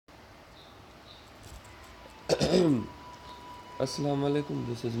Assalamu alaikum,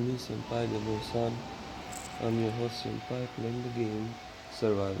 this is me Senpai San. I'm your host Senpai playing the game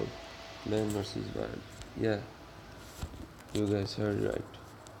Survival Man vs. Wild. Yeah, you guys heard right.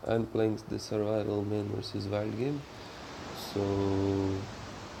 I'm playing the Survival Man vs. Wild game. So,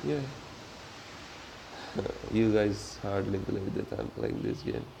 yeah, you guys hardly believe that I'm playing this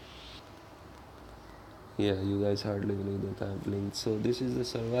game. Yeah, you guys hardly believe that I'm playing. So, this is the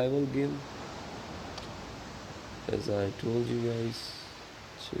survival game. As I told you guys,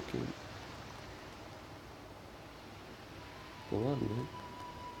 checking. Come on, man.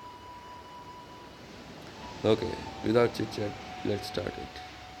 Okay, without chit chat, let's start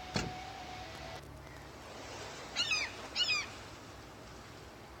it.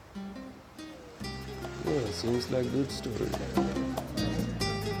 Yeah, seems like good story.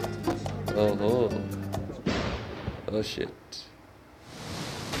 Oh, oh, oh shit.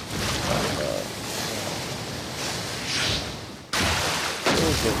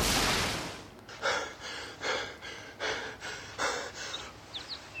 Okay.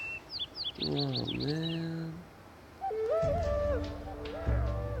 Oh man.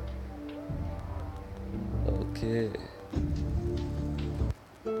 Okay.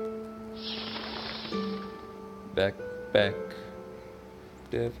 Backpack.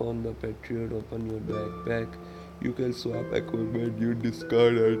 Tap on the Patriot, open your backpack. You can swap equipment, you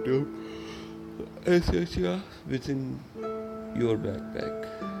discard item, etc. within your backpack.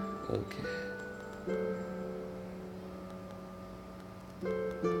 Okay.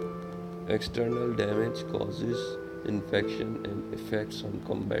 External damage causes infection and effects on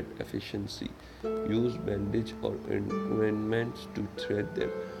combat efficiency. Use bandage or ointments to treat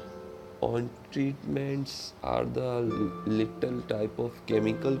them. Ointments are the little type of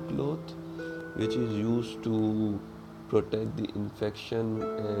chemical cloth which is used to protect the infection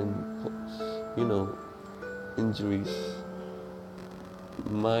and injuries.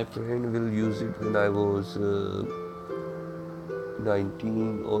 My friend will use it when I was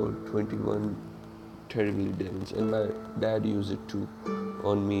 19 or 21, terribly damaged, and my dad used it too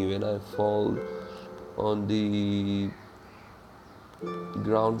on me when I fall on the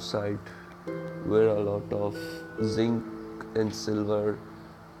ground site where a lot of zinc and silver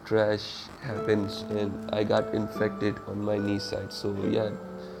trash happens, and I got infected on my knee side. So yeah,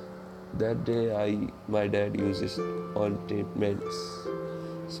 that day my dad uses ointments.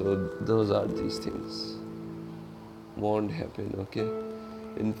 So those are these things won't happen. Okay.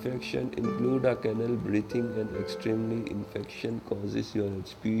 Infection include a canal breathing, and extremely infection causes your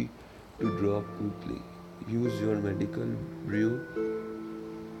HP to drop quickly. Use your medical brew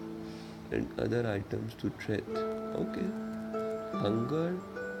and other items to treat. Okay. Hunger,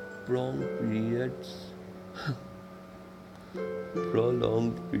 prolonged periods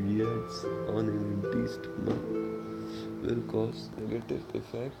on an empty stomach will cause negative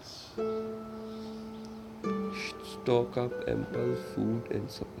effects. Stock up ample food and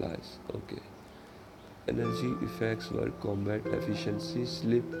supplies. Okay. Energy effects were combat efficiency.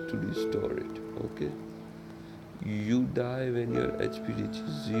 Sleep to restore it. Okay. You die when your HP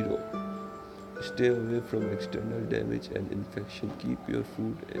reaches 0. Stay away from external damage and infection. Keep your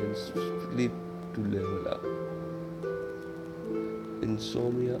food and sleep to level up.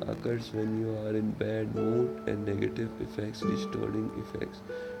 Insomnia occurs when you are in bad mood and negative effects, restoring effects.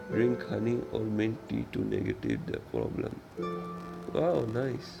 Drink honey or mint tea to negate the problem. Wow,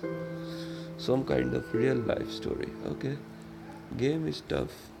 nice. Some kind of real life story. Okay. Game is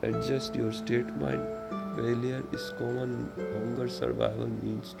tough. Adjust your state mind. Failure is common. Hunger survival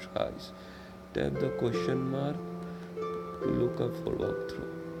needs tries. Tap the question mark to look up for walkthrough.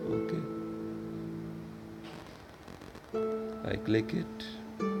 Okay. I click it.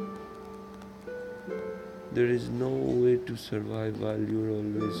 There is no way to survive while you're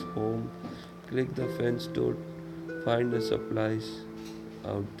always home. Click the fence door. Find the supplies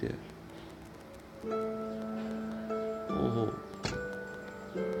out there. Oh,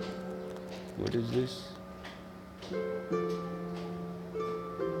 what is this?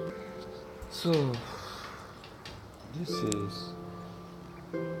 So, this is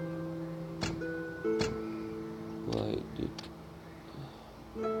why did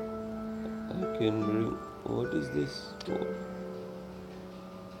I can bring. What is this for?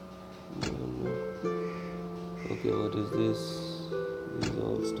 No. Okay, what is this? This is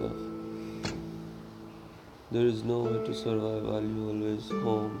all stuff. There is no way to survive while you always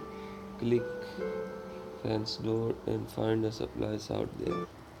home. Click fence door and find the supplies out there.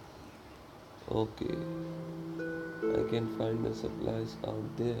 Okay, I can find the supplies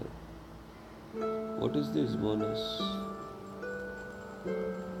out there. What is this bonus?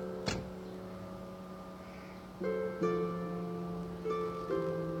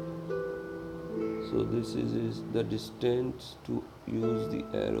 So this is the distance to use the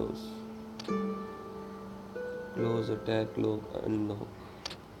arrows. Close, attack, lock, unlock.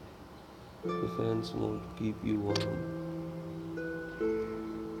 Defense mode, keep you warm.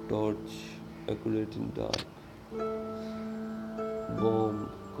 Torch, accurate in dark. Bomb,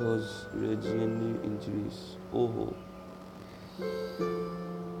 cause radiant injuries. Oh,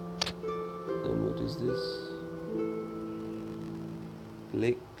 and what is this?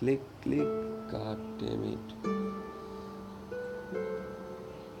 Click, click, click. God damn it.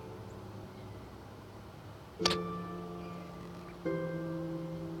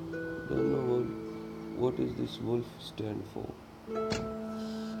 Don't know what is this wolf stand for.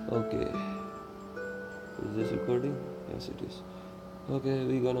 Okay. Is this recording? Yes, it is. Okay,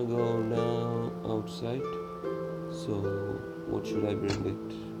 we're gonna go now outside. So, what should I bring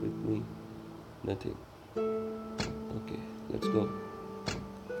it with me? Nothing. Okay, let's go.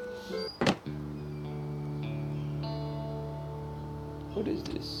 What is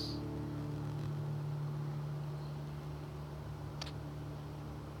this?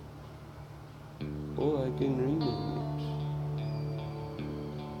 Oh, I can rename it.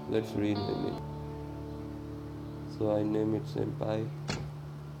 Let's rename it. So I name it Senpai.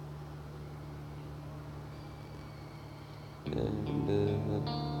 And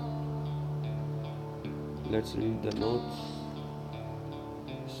let's read the notes.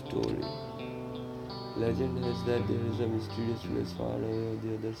 Story. Legend has that there is a mysterious place far away on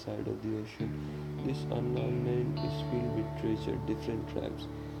the other side of the ocean. This unknown land is filled with treasure, different tribes.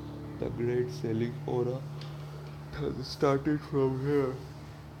 The great selling aura has started from here.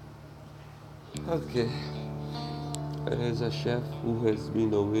 Okay. As a chef who has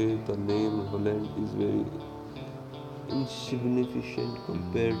been away, the name Roland is very insignificant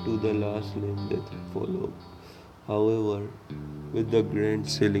compared to the last name that followed. However, with the grand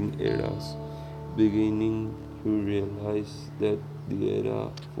selling eras beginning, you realize that the era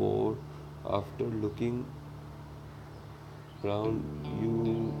for after looking around you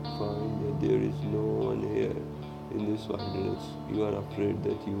will find that there is no one here in this wilderness. You are afraid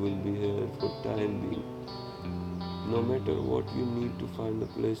that you will be here for time being. No matter what, you need to find a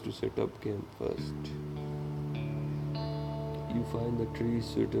place to set up camp first. You find the trees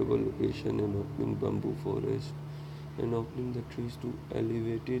suitable location and opening bamboo forest and opening the trees to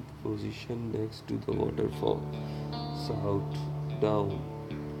elevated position next to the waterfall. South, down.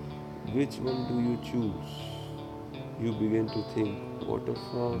 Which one do you choose? You begin to think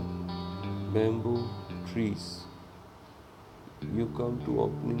waterfall, bamboo, trees. You come to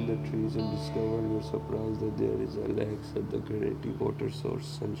opening the trees and discover you're surprised that there is a lake at the granite water source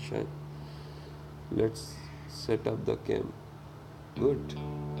sunshine. Let's set up the camp. Good.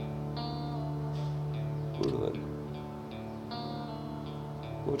 Good one.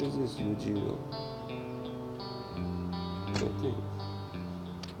 What is this Yujiro? Nothing.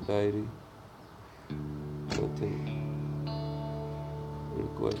 Diary. Nothing.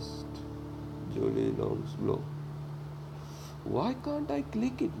 Request. Jolie Long's blog. Why can't I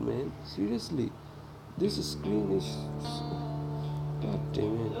click it, man? Seriously. This screen is... God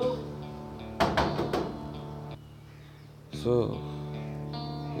damn it. So,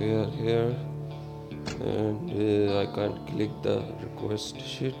 we are here and I can't click the request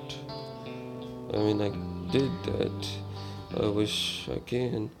shit. I mean, I did that. I wish I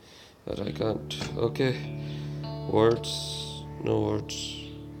can, but I can't. Okay. Words. No words.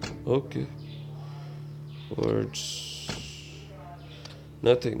 Okay. Words.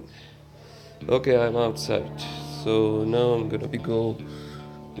 Nothing. Okay, I'm outside. So now I'm gonna go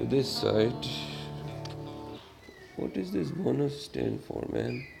to this side. What is this bonus stand for,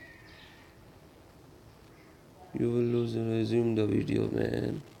 man? You will lose and resume the video,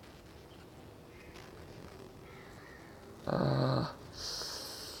 man. Ah,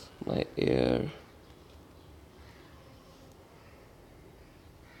 my ear.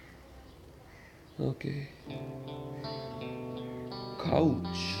 Okay.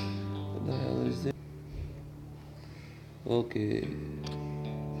 Couch. What the hell is that? Okay.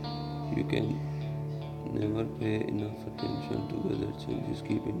 You can never pay enough attention to weather changes.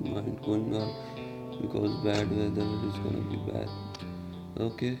 Keep in mind going out because bad weather is gonna be bad.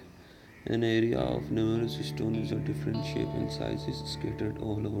 Okay. An area of numerous stones of different shape and sizes scattered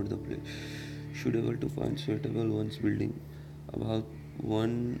all over the place. Should able to find suitable ones building about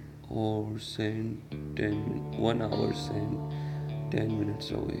 1 hour and 10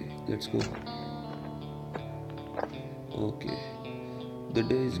 minutes away. Let's go. Okay. The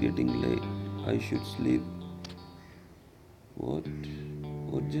day is getting late. I should sleep. What?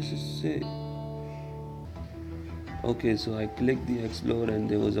 What just say? Okay, so I clicked the explore and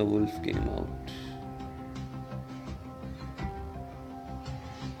there was a wolf came out.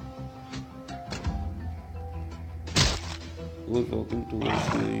 was walking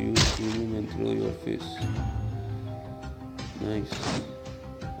towards you, you screaming and throw your fist. Nice.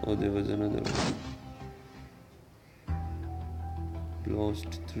 Oh, there was another one.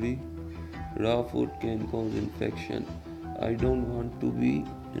 Lost 3. Raw food can cause infection. I don't want to be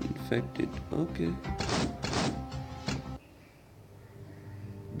infected. Okay.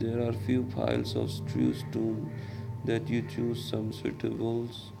 There are few piles of stew stone that you choose some suitable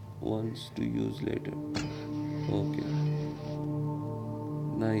ones to use later. Okay.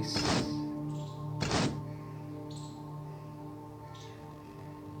 Nice.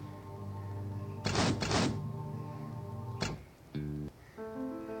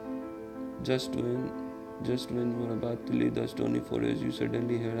 Just when just when you are about to leave the stony forest, you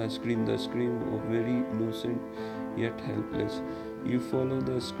suddenly hear a scream, the scream of very innocent yet helpless. You follow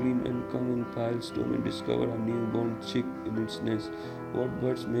the scream and come in pile stone and discover a newborn chick in its nest. What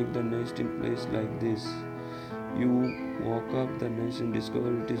birds make the nest in place like this? You walk up the nest and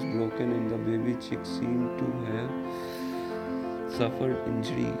discover it is broken and the baby chick seems to have suffered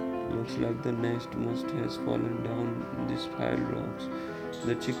injury. Looks like the nest must has fallen down in these piled rocks.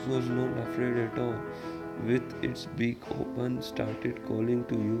 The chick was not afraid at all. With its beak open, started calling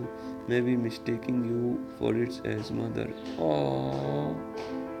to you, maybe mistaking you for its as mother. Oh,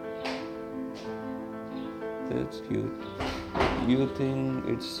 that's cute. You think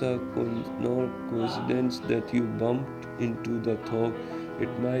it's a no coincidence that you bumped into the thought.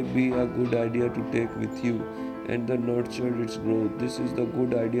 It might be a good idea to take with you and the nurture its growth. This is the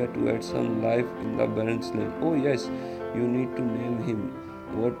good idea to add some life in the barren land. Oh yes, you need to name him.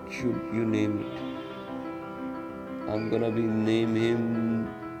 What should you name it? I'm gonna be name him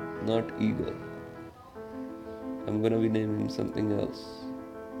not Igor. I'm gonna be naming him something else.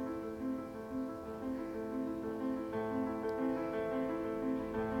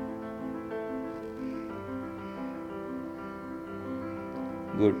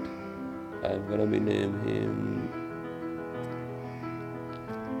 Good. I'm gonna be name him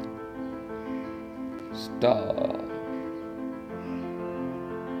Star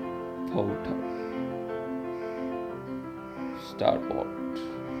Powder. Starport.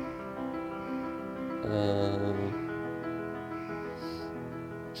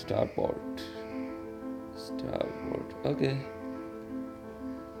 Starport. Starport. Okay.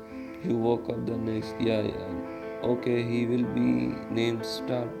 You woke up the next. Yeah. Okay, he will be named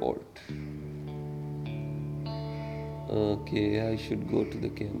Starport. Okay, I should go to the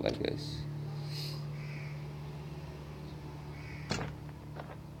camp, I guess.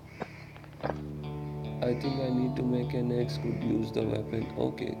 I think I need to make an X could use the weapon.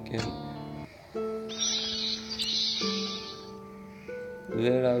 Okay, camp.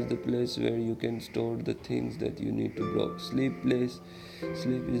 Where are the place where you can store the things that you need to drop? Sleep place.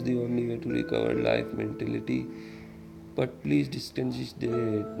 Sleep is the only way to recover life mentality. But please distinguish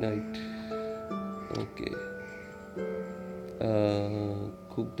day at night. Okay.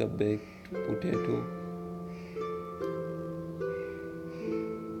 Cook the baked potato.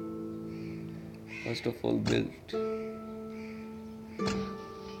 First of all, build.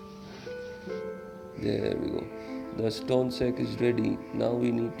 There we go. The stone sack is ready. Now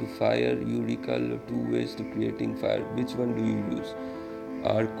we need to fire. You recall 2 ways to creating fire. Which one do you use?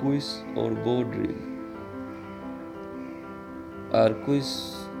 Arqueous or bow drill? Arqueous,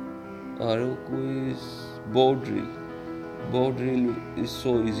 bow drill. Bow drill is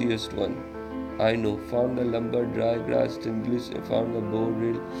so easiest one. I know. Found the lumber, dry grass, English. Found the bow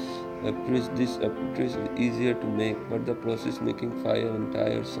drill. This apprentice is easier to make, but the process making fire and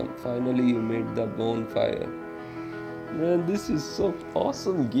tiresome. Finally, you made the bonfire. Man, this is so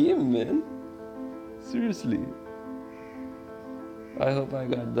awesome game, man. Seriously. I hope I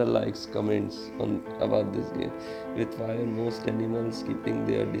got the likes, comments on about this game. With fire, most animals keeping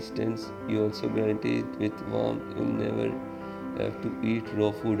their distance. You also guarantee it with warmth. You'll never have to eat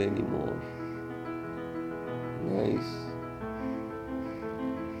raw food anymore. Nice.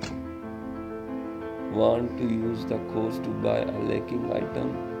 Want to use the coast to buy a lacking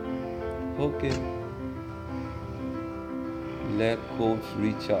item? Okay. Lack codes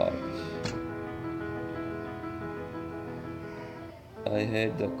recharge. I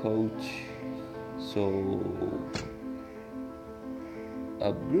had the coach, so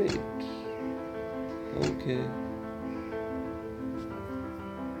upgrade. Okay.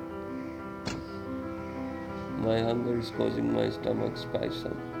 My hunger is causing my stomach spice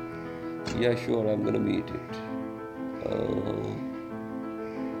up. Yeah, sure, I'm gonna beat it.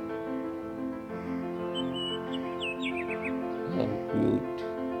 How cute.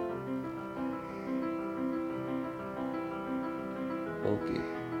 Okay.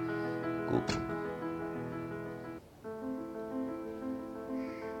 Cook.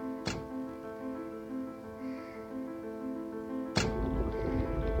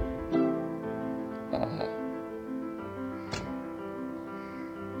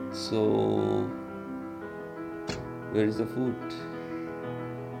 So, where is the food?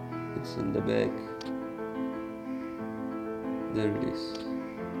 It's in the bag. There it is.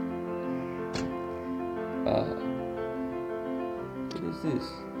 Ah, what is this?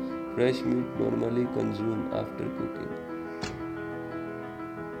 Fresh meat normally consumed after cooking.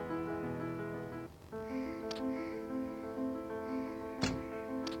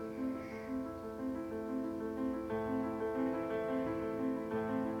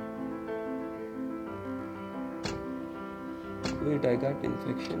 Wait, I got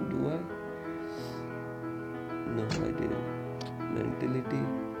infection, do I? No, I didn't. Mentality,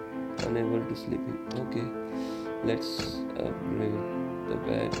 unable to sleep in. Okay, let's upgrade the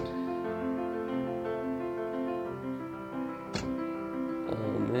bed.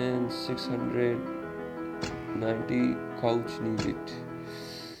 Oh man, 690 couch needed.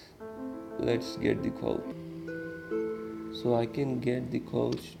 Let's get the couch. So I can get the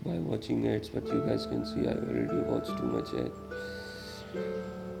couch by watching ads, but you guys can see I already watched too much ad,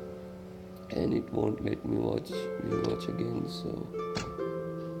 and it won't let me watch again. So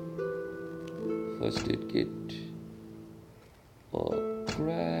first aid kit. Oh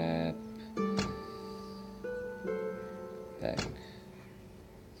crap! Back.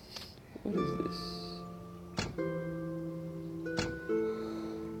 What is this?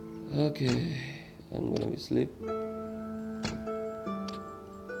 Okay, I'm gonna be asleep.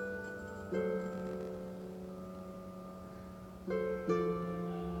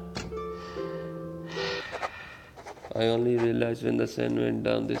 I only realized when the sun went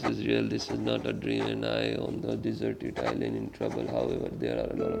down this is real, this is not a dream, and I on the deserted island in trouble. However, there are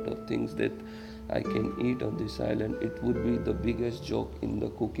a lot of things that I can eat on this island. It would be the biggest joke in the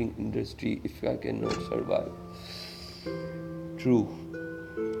cooking industry if I cannot survive. True,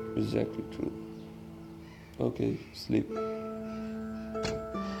 exactly true. Okay, sleep.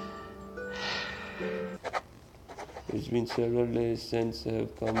 It's been several days since I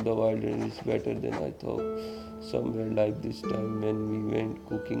have come. The wilderness is better than I thought. Somewhere like this time when we went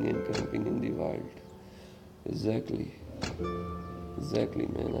cooking and camping in the wild. Exactly. Exactly,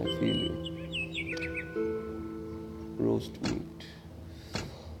 man. I feel you. Roast meat.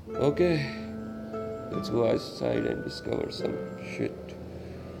 Okay, let's go outside and discover some shit.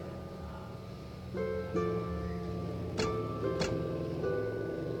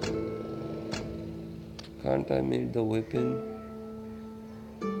 Can't I make the weapon?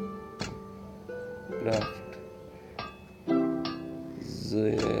 Craft.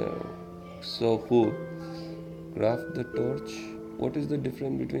 There. So cool. Craft the torch. What is the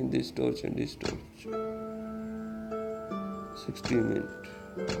difference between this torch and this torch? 60 minutes.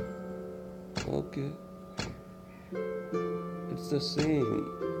 Okay. It's the same.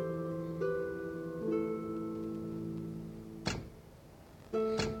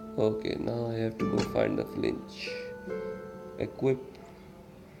 Okay, now I have to go find the flinch. Equip.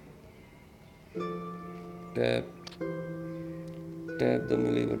 Tap. Tap the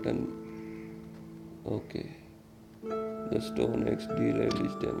melee button. Okay. The stone X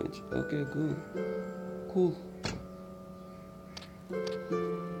relish damage. Okay, good. Cool.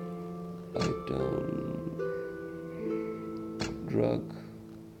 Item. Drug.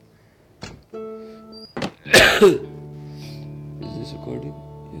 Is this recording?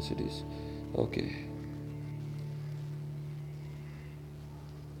 Yes, it is. Okay.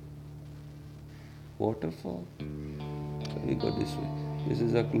 Waterfall. We go this way. This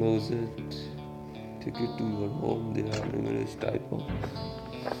is a closet. Take it to your home. There are numerous types of.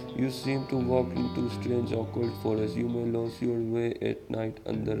 You seem to walk into strange, awkward forest. You may lose your way at night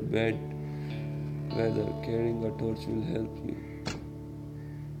under bad weather. Carrying a torch will help you.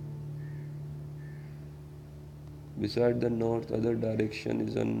 Beside the north, other direction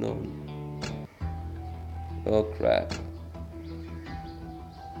is unknown. Oh crap.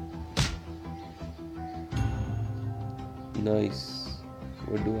 Nice.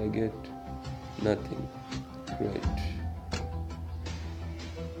 What do I get? Nothing. Great.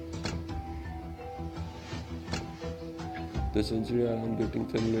 The century around getting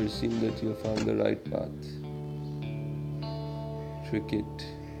familiar, it seems that you have found the right path. Trick it.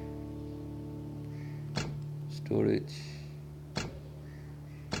 Storage.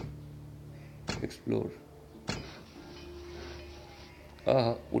 Explore.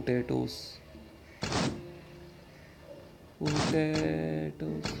 Ah, potatoes.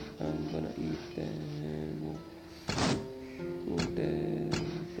 Potatoes. I'm gonna eat them. Potatoes.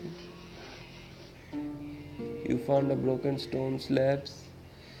 You found a broken stone slabs.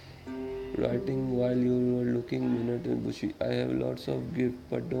 Writing while you were looking minute and bushy. I have lots of gifts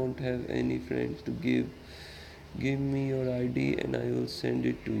but don't have any friends to give. Give me your ID and I will send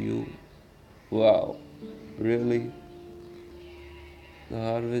it to you. Wow, really? The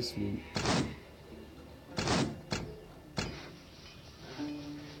harvest moon.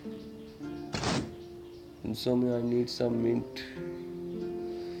 And so I need some mint.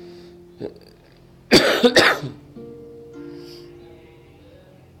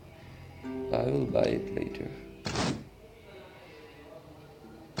 I will buy it later.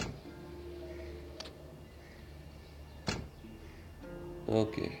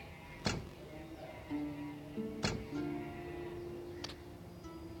 Okay.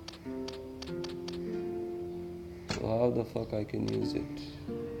 So how the fuck I can use it?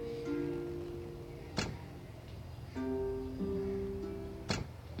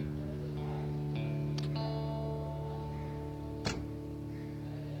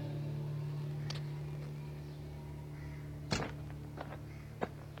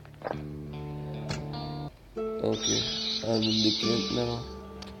 Okay, I'm in the camp now.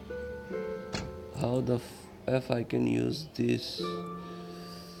 How the f I can use this?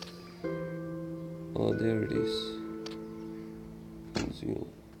 Oh, there it is. Consume.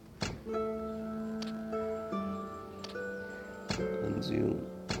 Consume.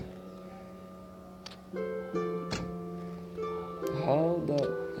 How the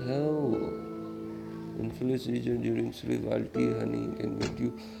hell? Influence region during sleep while tea honey can get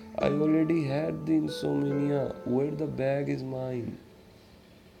you. I already had the insomnia. Where the bag is mine?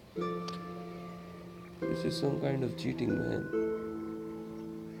 This is some kind of cheating, man.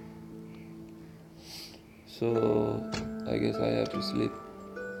 So I guess I have to sleep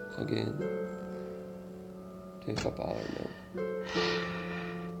again. Take a power nap.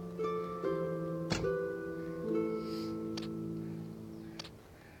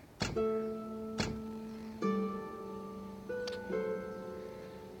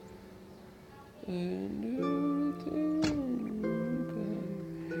 And everything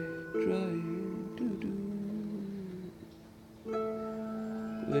I'm trying to do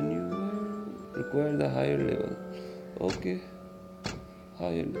when you require the higher level. Okay,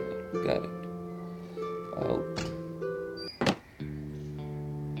 higher level. Got it. Out.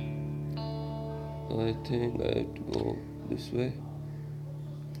 I think I have to go this way.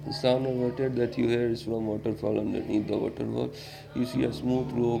 The sound of water that you hear is from waterfall underneath the waterfall. You see a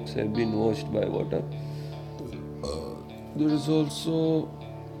smooth rocks have been washed by water. There is also,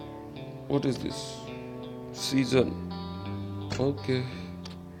 what is this? Season. Okay.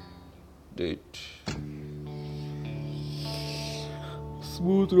 Date.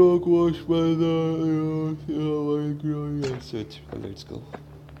 Smooth rock washed by the such. Let's go.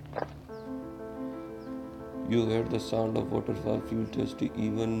 You heard the sound of waterfall, feel thirsty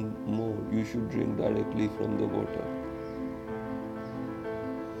even more. You should drink directly from the water.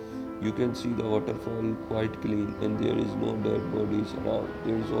 You can see the waterfall quite clean and there is no dead bodies around.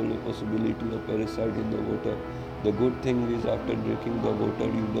 There is only possibility of parasite in the water. The good thing is after drinking the water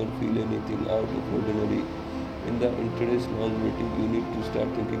you don't feel anything out of ordinary. In the interest longevity you need to start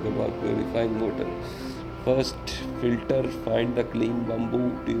thinking about purifying water. First filter, find the clean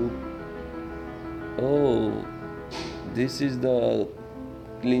bamboo tube. Oh, this is the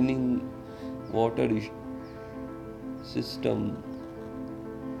cleaning water system.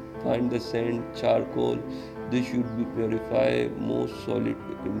 Find the sand, charcoal. This should be purify most solid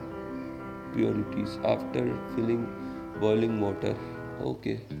impurities after filling boiling water.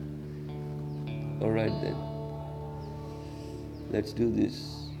 Okay. Alright then. Let's do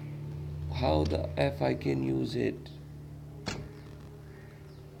this. How the F I can use it?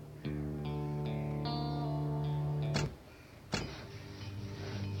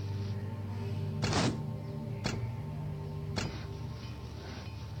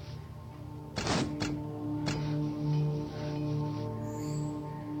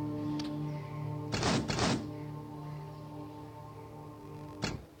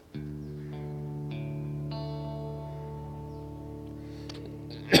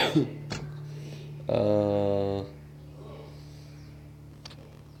 Uh,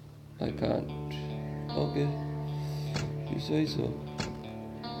 I can't. Okay, you say so.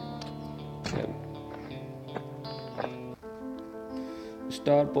 Yeah.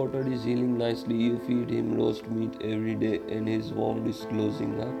 Star Potter is healing nicely. You feed him roast meat every day, and his wound is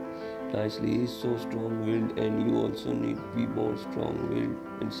closing up nicely. He is so strong-willed, and you also need to be more strong-willed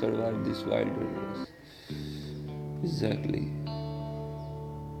and survive this wilderness. Exactly.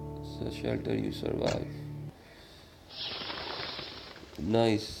 It's a shelter you survive.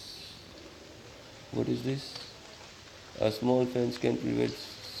 Nice. What is this? A small fence can prevent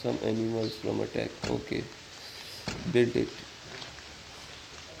some animals from attack. Okay. Built it.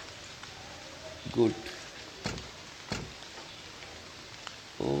 Good.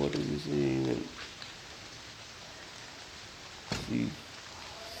 Oh, what is this even? See.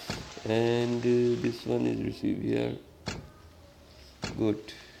 And this one is receive here.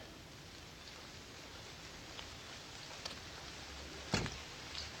 Good.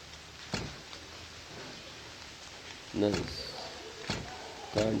 Nice.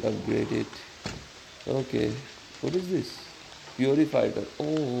 Can't upgrade it. Okay. What is this? Purifier.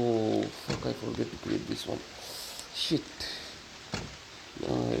 Oh, fuck, I forget to create this one. Shit.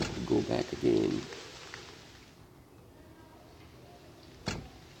 Now I have to go back again.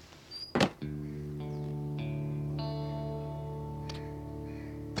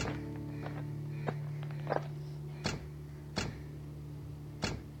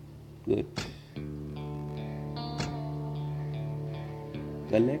 Good.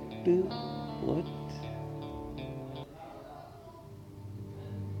 Collect what?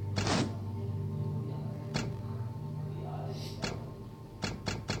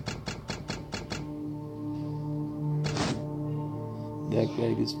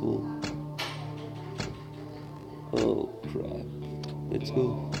 Backpack is full. Oh crap. Let's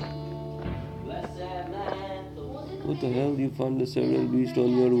go. What the hell? You found the several beasts on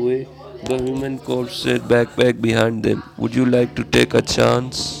your way? The human corpse said backpack behind them. Would you like to take a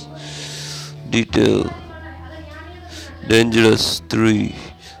chance? Detail. Dangerous 3.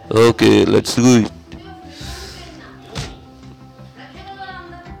 Okay, let's do it.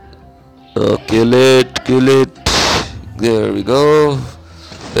 Kill it, kill it. There we go.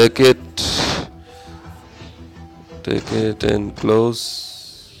 Take it. Take it and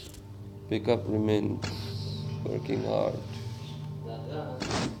close. Pick up remains. Working hard.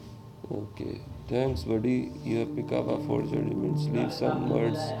 Okay. Thanks, buddy. You have picked up a forger remains. Leave some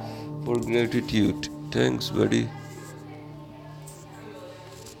words for gratitude. Thanks, buddy.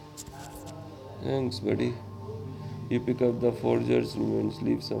 Thanks, buddy. You pick up the forger's remains.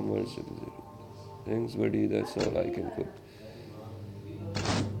 Leave some words. Thanks, buddy. That's all I can put.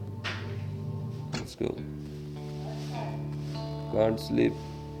 Let's go. Can't sleep.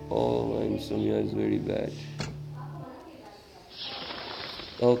 Oh, my insomnia is very bad.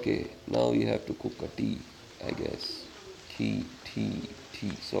 Okay, now you have to cook a tea, I guess. Tea,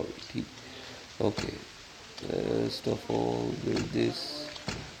 sorry, tea. Okay, first of all, with this.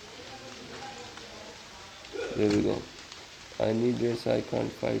 There we go. I need this, I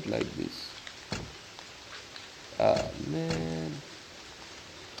can't fight like this. Ah, man.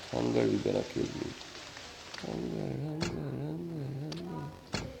 Hunger is gonna kill me. Hunger.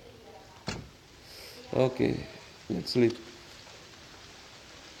 Okay, let's sleep.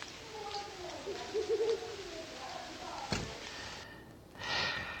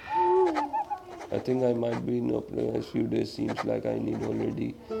 I think I might be in a few days. Seems like I need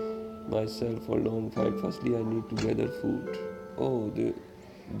already myself a long fight. Firstly, I need to gather food. Oh,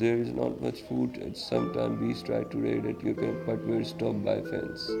 there is not much food. At some time, beasts try to raid at your camp, but we're stopped by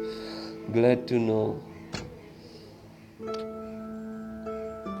fence. Glad to know.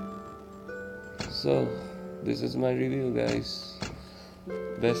 So, this is my review, guys.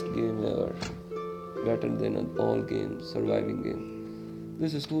 Best game ever. Better than all games, surviving game.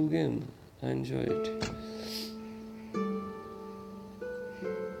 This is a cool game. I enjoy it.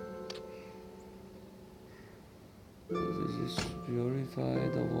 This is purify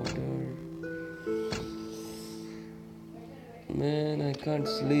the water. Man, I can't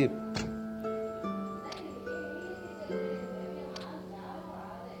sleep.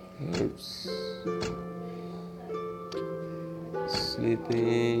 Herbs.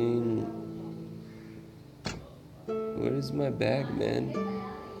 Sleeping. Where is my bag, man?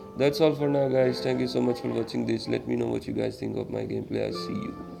 That's all for now, guys. Thank you so much for watching this. Let me know what you guys think of my gameplay. I'll see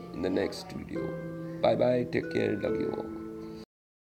you in the next video. Bye bye. Take care. Love you all.